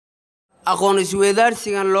aqoon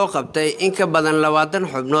isweydaarsigan loo qabtay in ka badan 20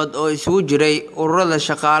 xubnood oo isugu jiray ururada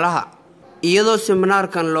shaqaalaha iyadoo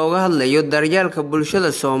seminaarkan looga hadlayo daryeelka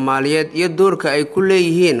bulshada Soomaaliyeed iyo doorka ay ku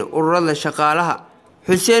leeyihiin ururada shaqaalaha.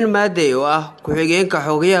 Xuseen Maadey oo ah ku-xigeenka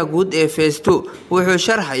xogayaha guud ee Phase 2 wuxuu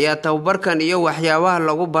sharxayaa tababarkan iyo waxyaabaha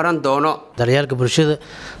lagu baran doono. daryeelka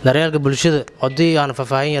bulshada odii aan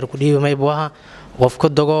faahfaahin yar ku dhiibay buuha qofka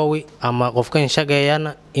dagoowi ama qofka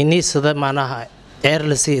shaqeeyana inii sida macnaha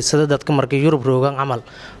eerlasi sida dadka markay Yurub roogan amal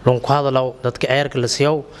lunku hadalaw dadka eerka la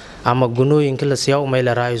siiyo ama gunooyinka la siiyo meel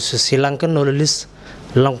raayis silanka nololis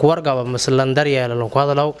lanku warqaba masalan daryeelo lunku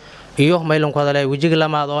hadalaw iyo meel lunku hadalay wajiga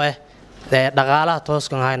lamaad oo dhaqaalaha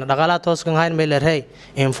tooskan hayn meel leeyahay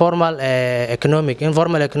informal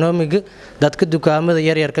economic dadka dukaamada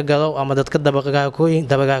yar yar ka gado ama dadka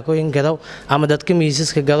dabaqaakoyin gado ama dadka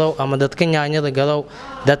miisaska gado ama dadka yaanyada gado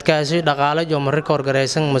dadkaasi dhaqaale oo marka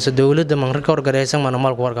horgareysan mas dawladda marka horgareysan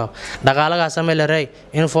malku warqab dhaqaalahaas meel leeyahay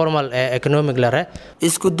informal economic lare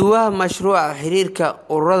isku duwaha mashruuca xiriirka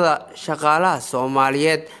ururada shaqaalaha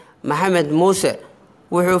Soomaaliyeed Maxamed Muuse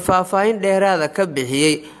wuxuu faahfaahin dheeraad ka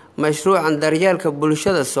bixiyay mashruucan daryeelka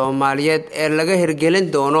bulshada Soomaaliyeed ee laga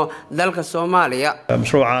hirgelin doono dalka Soomaaliya.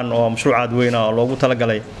 mashruucan oo mashruucaad weyn oo loogu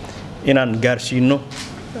talagalay inaan gaarsiino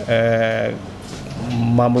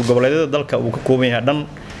maamul goboleedyada dalka uu ka kooban yahay dhan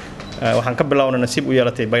waxaan ka bilownaa nasiib u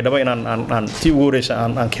yeelatay baydhabo inaan tii ugu horeysa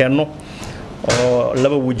aan keenno oo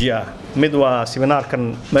laba waji ah mid waa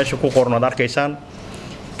seminaarkan meesha ku qornaad arkaysaan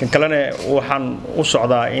kan kalena waxaan u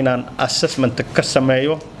socdaa inaan assessment ka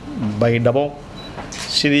sameeyo baydhabo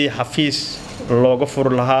sidii xafiis looga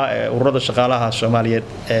furi lahaa ururada shaqaalaha Soomaaliyeed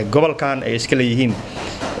ee gobolkan ay iska leeyihiin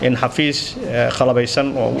in xafiis qalabaysan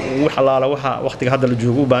oo wax alaala waxa waqtiga hadda la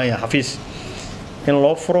joogo u baahan yahay xafiis in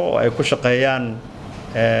loo furo oo ay ku shaqeeyaan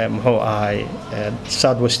muxuu ahay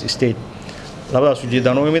Southwest State labadaas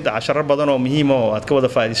ujeedaan oo mid casharo badan oo muhiim ah oo aad ka wada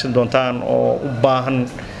faa'iideysan doontaan oo u baahan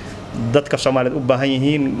dadka Soomaaliyeed u baahan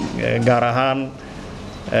yihiin gaar ahaan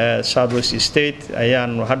Southwest State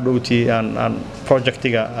ayaan hadhowti aan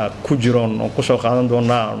projectiga ku jiroon oo ku soo qaadan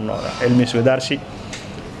doonaa cilmi isweydaarsi.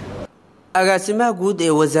 agaasimaha guud ee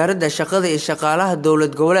wasaaradda shaqada iyo shaqaalaha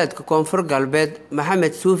dowlad goboleedka Koonfur Galbeed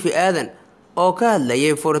Maxamed Suufi Aadan oo ka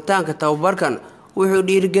hadlayay furitaanka tababarkan wuxuu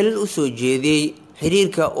dhiirigelin u soo jeediyay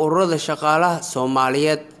xiriirka ururada shaqaalaha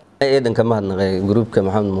Soomaaliyeed. ciidanka mahadnaqay groupka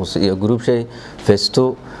Maxamed Muuse iyo groupshay Phase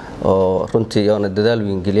 2 oo runtii yoona dadaal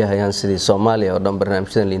weyn geliyayaan sidii Soomaaliya oo dhan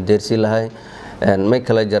barnaamijyadan liindeersi lahay may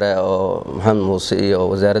kala jaray oo Maxamed Muuse iyo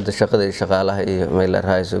wasaaradda shaqada iyo shaqaalaha iyo meel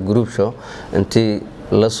raayis group show intii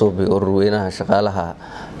la suubi ururweynaha shaqaalaha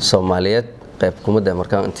Soomaaliyeed qayb kumada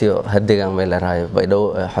markaa intii hadeegan meel raayo baydhabo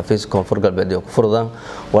xafiis Koonfur Galbeed oo ku furdaan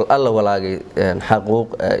wal alla walaagay xaquuq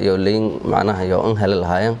iyo leeyin macnaha iyo in hal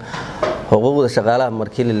lahaayeen xuquuqda shaqaalaha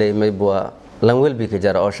markii la leeyay baa lan welbi ka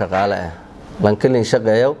jara oo shaqaale ah lankalin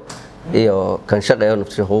shaqeeyo iyo kan shaqeeyo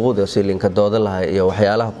naftiisa xuquuqda si linka dooda lahay iyo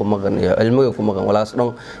waxyaalaha ku maqan iyo cilmiga ku maqan walaas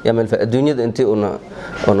dhan yamel fa adduunyada intii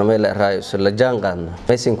una meel raayis la jaan qaadna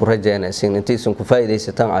maysan ku rajaynaysan intii sun ku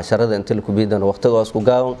faa'iideysataan casharada intii ku biidan waqtigaas ku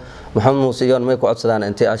gaawan Maxamed Muuse iyo may ku codsadaan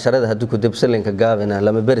intii casharada hadii ku dibsalinka gaabina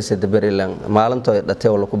lama berisay dabarilan maalinta dhatay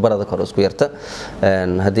oo ku barada karo isku yarta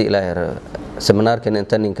hadii ilaahay seminaarkan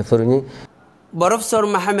intaan ka furni Professor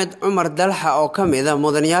Maxamed Umar Dalxa oo kamid ah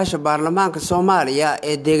mudanayaasha baarlamaanka Soomaaliya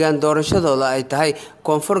ee deegaan doorashadooda ay tahay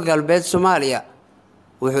Koonfur Galbeed Soomaaliya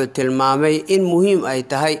wuxuu tilmaamay in muhiim ay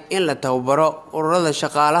tahay in la tababaro ururada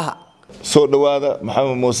shaqaalaha soo dhawaada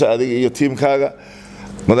Maxamed Muuse adiga iyo tiimkaaga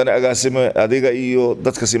mudane agaasime adiga iyo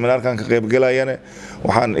dadka seminaarkan ka qayb galayana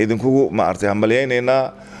waxaan idinku maartay hambalyeynaa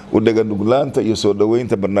u dhagan nuglaanta iyo soo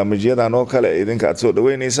dhaweynta barnaamijyadan oo kale idinka aad soo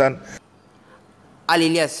dhaweynaysaan علي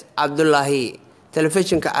الياس عبد الله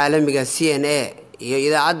تلفزيون كعالمي CNN iyo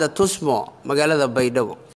idaacada Tusmo magaalada Baydhabo.